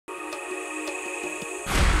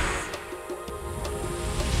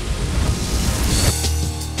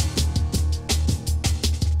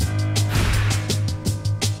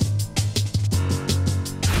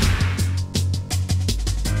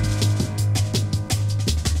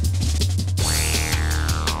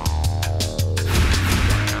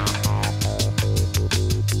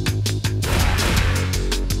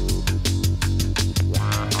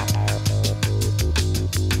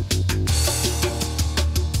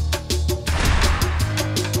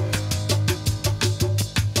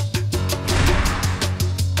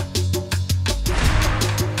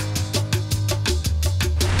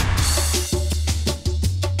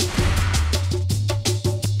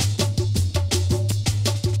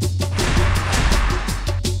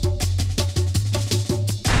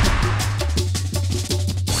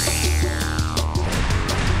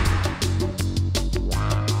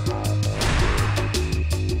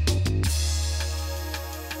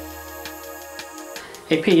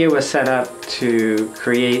APU was set up to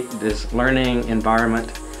create this learning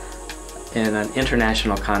environment in an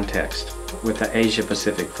international context with the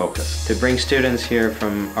Asia-Pacific focus, to bring students here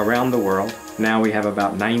from around the world. Now we have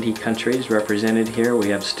about 90 countries represented here. We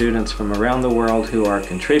have students from around the world who are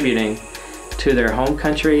contributing to their home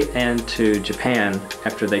country and to Japan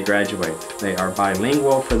after they graduate. They are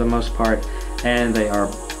bilingual for the most part, and they are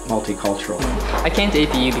multicultural. I came to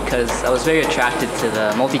APU because I was very attracted to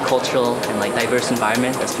the multicultural and diverse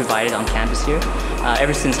environment that's provided on campus here.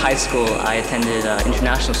 Ever since high school, I attended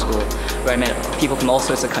international school where I met people from all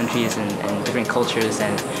sorts of countries and different cultures,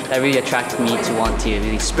 and that really attracted me to want to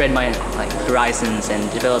really spread my horizons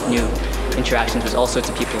and develop new interactions with all sorts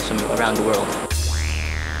of people from around the world.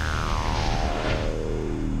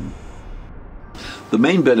 The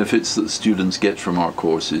main benefits that students get from our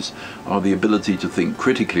courses are the ability to think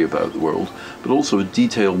critically about the world, but also a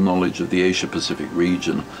detailed knowledge of the Asia-Pacific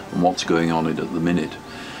region and what's going on in it at the minute.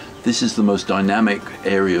 This is the most dynamic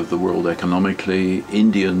area of the world economically.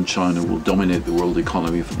 India and China will dominate the world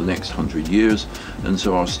economy for the next 100 years, and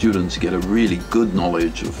so our students get a really good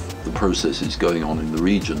knowledge of the processes going on in the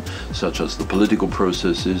region, such as the political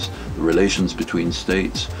processes, the relations between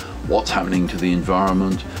states, what's happening to the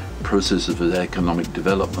environment, processes of economic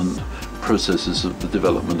development, processes of the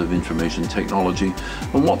development of information technology,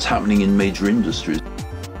 and what's happening in major industries.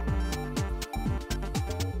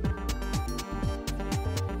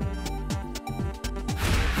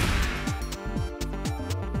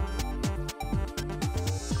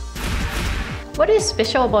 What is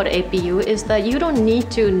special about APU is that you don't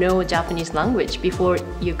need to know Japanese language before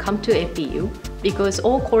you come to APU, because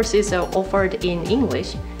all courses are offered in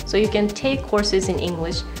English. So you can take courses in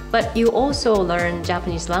English, but you also learn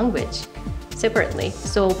Japanese language separately.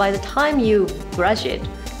 So by the time you graduate,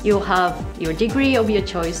 you'll have your degree of your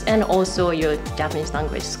choice and also your Japanese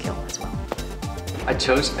language skill as well. I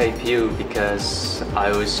chose APU because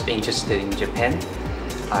I was interested in Japan.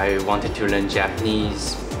 I wanted to learn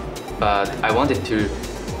Japanese, but I wanted to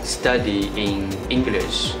study in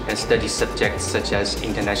English and study subjects such as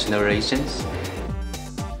international relations.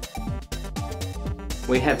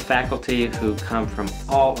 We have faculty who come from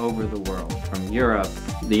all over the world, from Europe,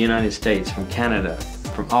 the United States, from Canada,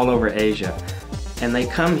 from all over Asia. And they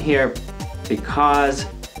come here because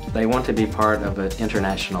they want to be part of an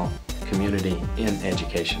international community in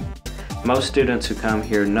education. Most students who come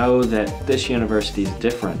here know that this university is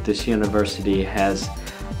different. This university has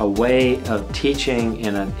a way of teaching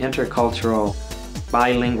in an intercultural,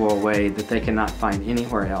 bilingual way that they cannot find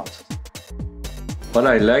anywhere else. What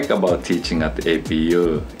I like about teaching at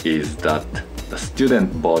APU is that the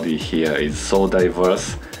student body here is so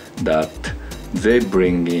diverse that they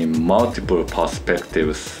bring in multiple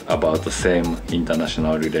perspectives about the same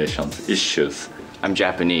international relations issues. I'm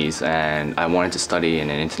Japanese and I wanted to study in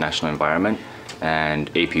an international environment, and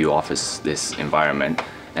APU offers this environment.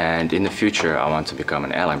 And in the future, I want to become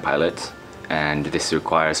an airline pilot, and this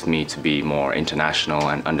requires me to be more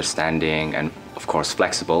international and understanding and, of course,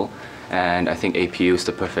 flexible. And I think APU is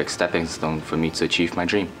the perfect stepping stone for me to achieve my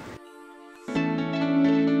dream.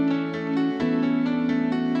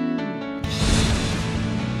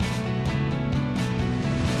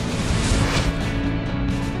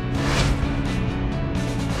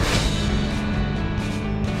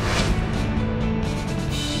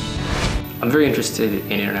 I'm very interested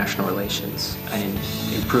in international relations and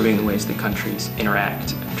in improving the ways that countries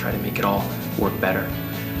interact and try to make it all work better.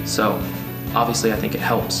 So obviously I think it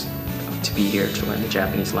helps to be here to learn the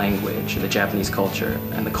Japanese language, the Japanese culture,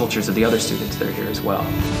 and the cultures of the other students that are here as well.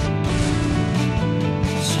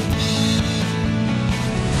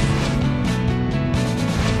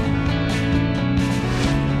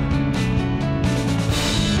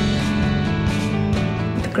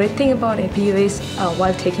 The great thing about APU is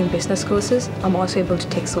while taking business courses, I'm also able to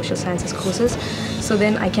take social sciences courses. So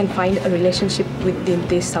then I can find a relationship within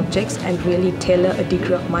these subjects and really tailor a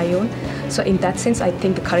degree of my own. So in that sense, I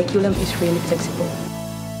think the curriculum is really flexible.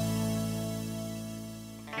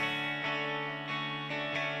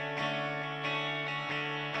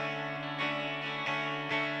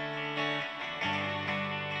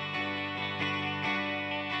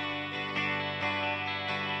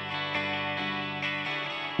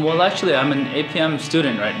 Well, actually, I'm an APM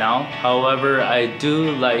student right now. However, I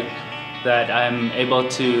do like that I'm able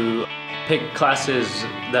to pick classes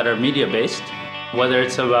that are media-based, whether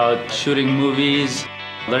it's about shooting movies,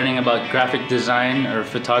 learning about graphic design or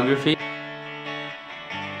photography.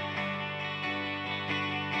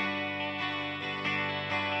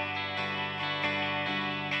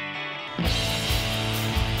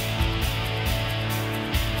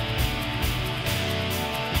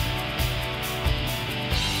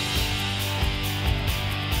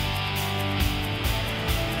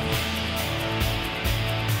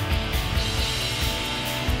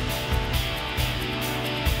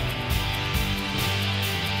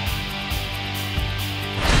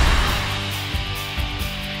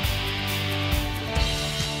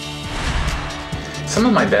 Some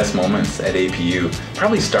of my best moments at APU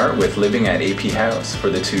probably start with living at AP House for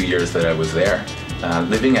the 2 years that I was there.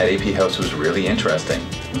 Living at AP House was really interesting.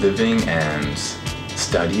 Living and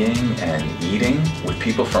studying and eating with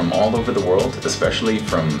people from all over the world, especially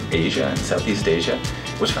from Asia and Southeast Asia,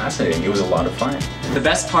 was fascinating. It was a lot of fun. The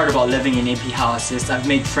best part about living in AP House is I've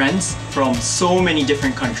made friends from so many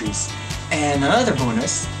different countries. And another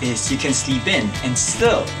bonus is you can sleep in and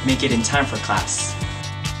still make it in time for class.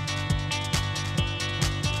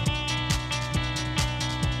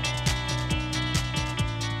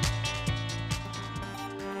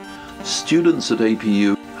 Students at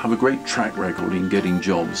APU have a great track record in getting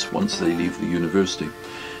jobs once they leave the university.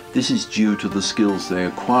 This is due to the skills they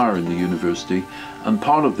acquire in the university, and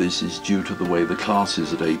part of this is due to the way the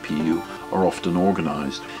classes at APU are often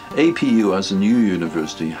organised. APU, as a new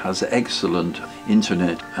university, has excellent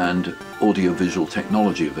internet and audiovisual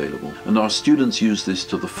technology available, and our students use this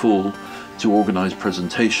to the full to organise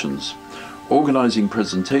presentations. Organising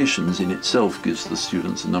presentations in itself gives the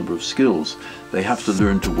students a number of skills. They have to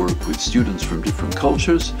learn to work with students from different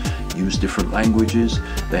cultures, use different languages,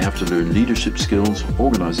 they have to learn leadership skills,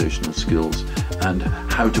 organisational skills, and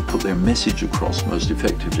how to put their message across most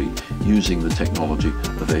effectively using the technology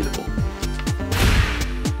available.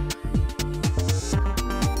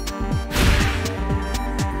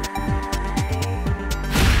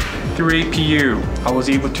 Through APU, I was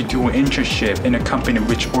able to do an internship in a company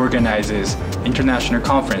which organizes international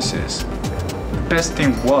conferences. The best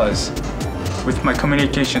thing was, with my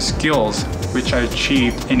communication skills, which I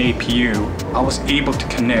achieved in APU, I was able to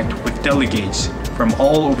connect with delegates from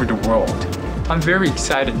all over the world. I'm very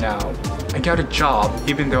excited now. I got a job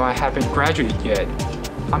even though I haven't graduated yet.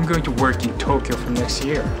 I'm going to work in Tokyo from next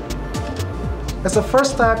year. As a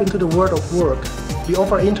first step into the world of work, we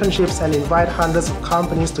offer internships and invite hundreds of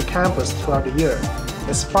companies to campus throughout the year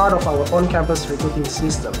as part of our on-campus recruiting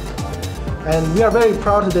system. And we are very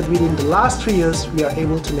proud that within the last 3 years, we are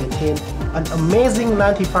able to maintain an amazing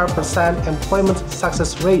 95% employment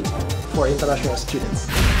success rate for international students.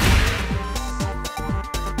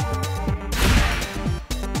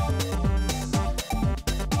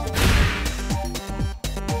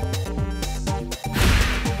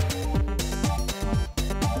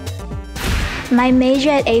 My major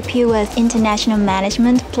at APU was International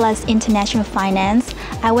Management plus International Finance.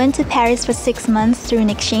 I went to Paris for 6 months through an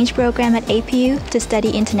exchange program at APU to study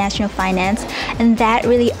International Finance, and that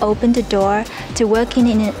really opened the door to working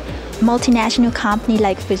in a multinational company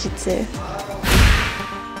like Fujitsu.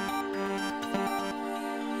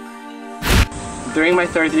 During my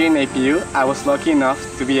third year in APU, I was lucky enough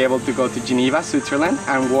to be able to go to Geneva, Switzerland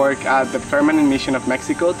and work at the Permanent Mission of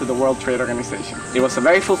Mexico to the World Trade Organization. It was a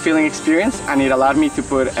very fulfilling experience and it allowed me to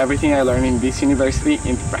put everything I learned in this university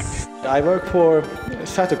into practice. I work for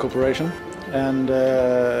SATA Corporation and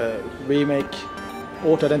we make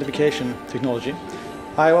auto identification technology.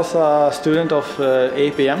 I was a student of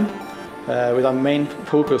APM with a main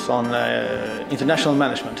focus on international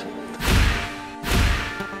management.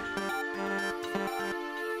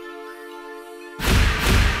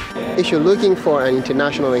 If you're looking for an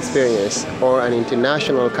international experience or an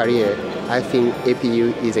international career, I think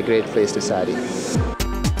APU is a great place to study.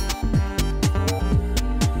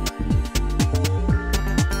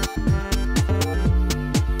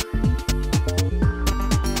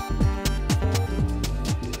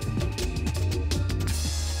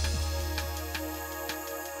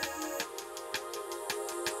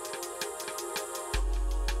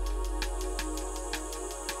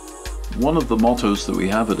 One of the mottos that we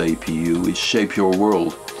have at APU is Shape Your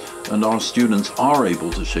World, and our students are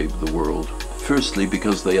able to shape the world. Firstly,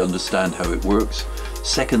 because they understand how it works.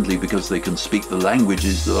 Secondly, because they can speak the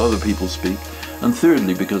languages that other people speak. And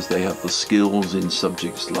thirdly, because they have the skills in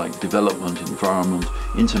subjects like development, environment,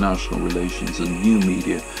 international relations and new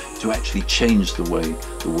media to actually change the way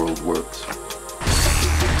the world works.